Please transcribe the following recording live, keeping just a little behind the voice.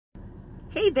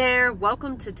Hey there,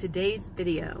 welcome to today's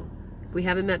video. If we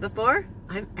haven't met before,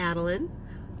 I'm Adeline.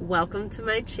 Welcome to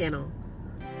my channel.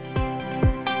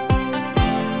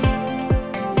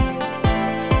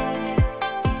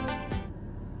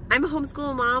 I'm a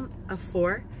homeschool mom of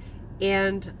 4,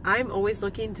 and I'm always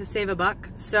looking to save a buck.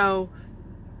 So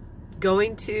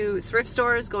going to thrift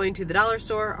stores, going to the dollar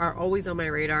store are always on my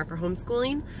radar for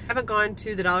homeschooling. I haven't gone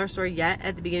to the dollar store yet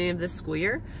at the beginning of this school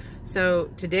year. So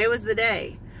today was the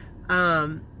day.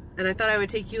 And I thought I would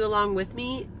take you along with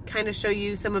me, kind of show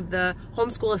you some of the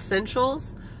homeschool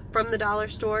essentials from the dollar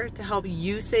store to help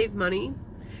you save money,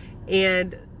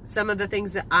 and some of the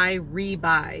things that I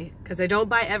rebuy, because I don't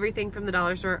buy everything from the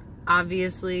dollar store.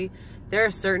 Obviously, there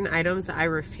are certain items that I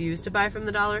refuse to buy from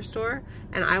the dollar store,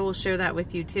 and I will share that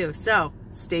with you too. So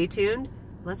stay tuned.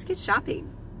 Let's get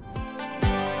shopping.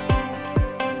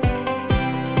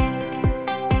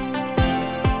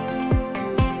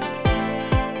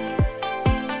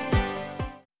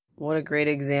 What a great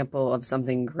example of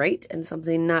something great and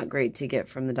something not great to get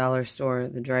from the dollar store.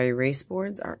 The dry erase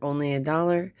boards are only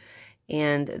 $1,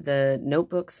 and the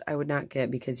notebooks I would not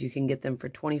get because you can get them for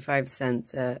 25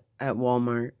 cents at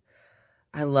Walmart.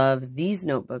 I love these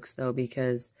notebooks though,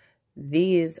 because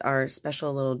these are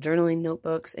special little journaling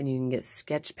notebooks, and you can get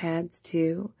sketch pads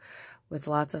too with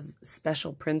lots of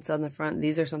special prints on the front.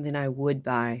 These are something I would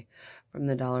buy from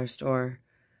the dollar store.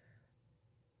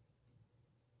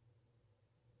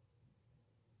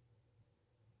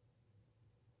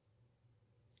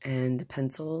 And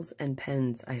pencils and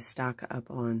pens I stock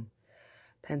up on.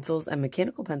 Pencils and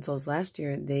mechanical pencils, last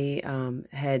year they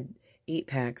had 8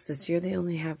 packs. This year they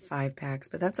only have 5 packs,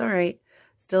 but that's all right.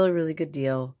 Still a really good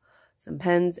deal. Some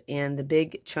pens and the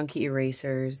big chunky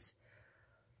erasers.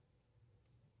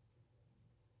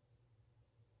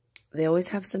 They always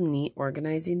have some neat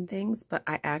organizing things, but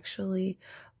I actually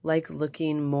like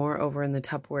looking more over in the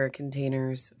Tupperware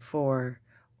containers for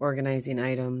organizing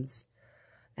items.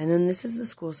 And then this is the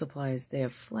school supplies. They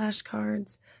have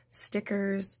flashcards,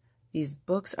 stickers. These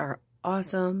books are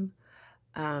awesome.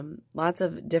 Lots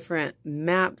of different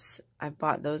maps. I've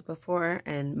bought those before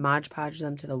and Mod Podge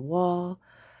them to the wall.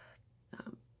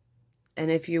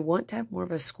 And if you want to have more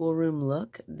of a schoolroom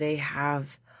look, they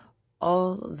have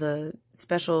all the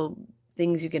special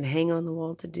things you can hang on the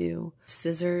wall to do.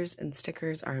 Scissors and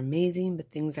stickers are amazing,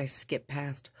 but things I skip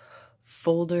past: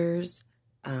 folders,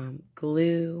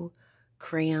 glue,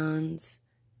 crayons,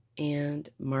 and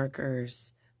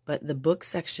markers. But the book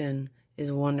section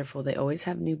is wonderful. They always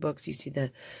have new books. You see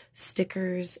the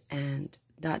stickers and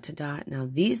dot to dot. Now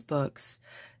these books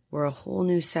were a whole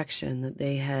new section that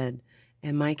they had,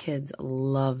 and my kids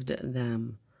loved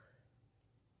them.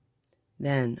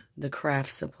 Then the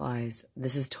craft supplies.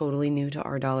 This is totally new to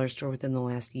our dollar store within the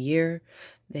last year.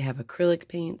 They have acrylic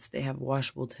paints, they have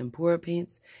washable tempera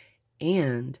paints,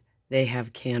 and they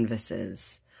have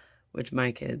canvases, which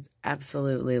my kids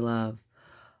absolutely love.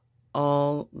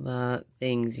 All the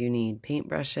things you need.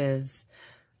 Paintbrushes.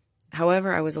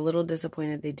 However, I was a little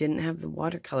disappointed they didn't have the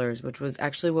watercolors, which was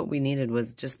actually what we needed,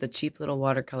 was just the cheap little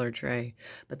watercolor tray.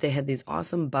 But they had these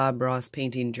awesome Bob Ross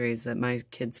painting trays that my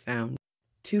kids found.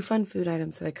 2 fun food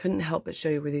items that I couldn't help but show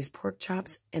you were these pork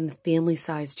chops and the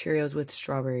family-sized Cheerios with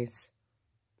strawberries.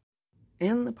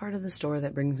 And the part of the store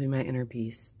that brings me my inner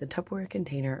peace, the Tupperware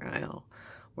container aisle,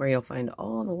 where you'll find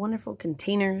all the wonderful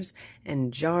containers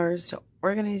and jars to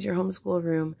organize your homeschool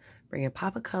room, bring a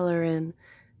pop of color in,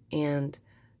 and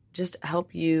just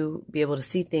help you be able to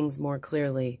see things more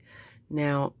clearly.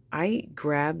 Now, I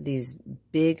grabbed these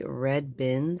big red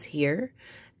bins here,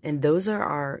 and those are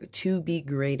our to-be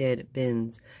graded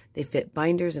bins. They fit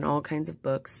binders and all kinds of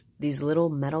books. These little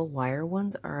metal wire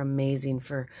ones are amazing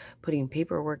for putting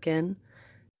paperwork in.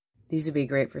 These would be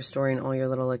great for storing all your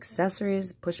little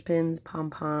accessories, push pins,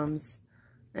 pom-poms,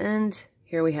 and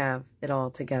here we have it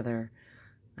all together.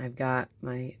 I've got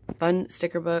my fun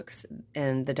sticker books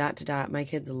and the dot to dot. My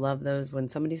kids love those. When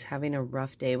somebody's having a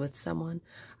rough day with someone,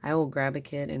 I will grab a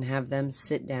kid and have them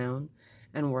sit down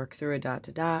and work through a dot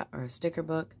to dot or a sticker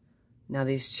book. Now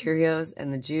these Cheerios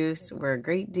and the juice were a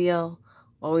great deal.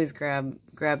 Always grab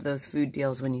those food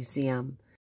deals when you see them.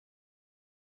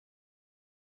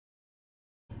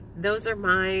 Those are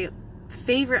my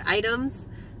favorite items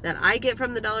that I get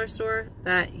from the dollar store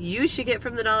that you should get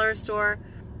from the dollar store.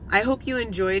 I hope you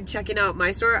enjoyed checking out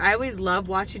my store. I always love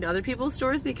watching other people's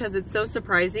stores because it's so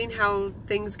surprising how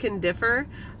things can differ.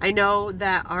 I know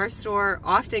that our store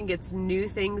often gets new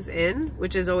things in,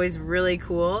 which is always really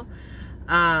cool.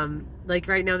 Like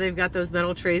right now they've got those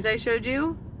metal trays I showed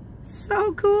you.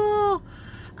 So cool.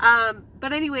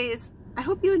 But anyways, I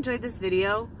hope you enjoyed this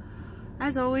video.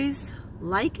 As always,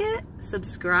 like it,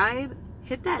 subscribe,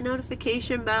 hit that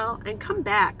notification bell and come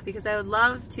back, because I would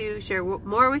love to share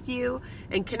more with you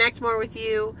and connect more with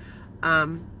you.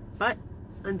 But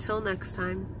until next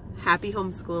time, happy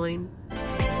homeschooling.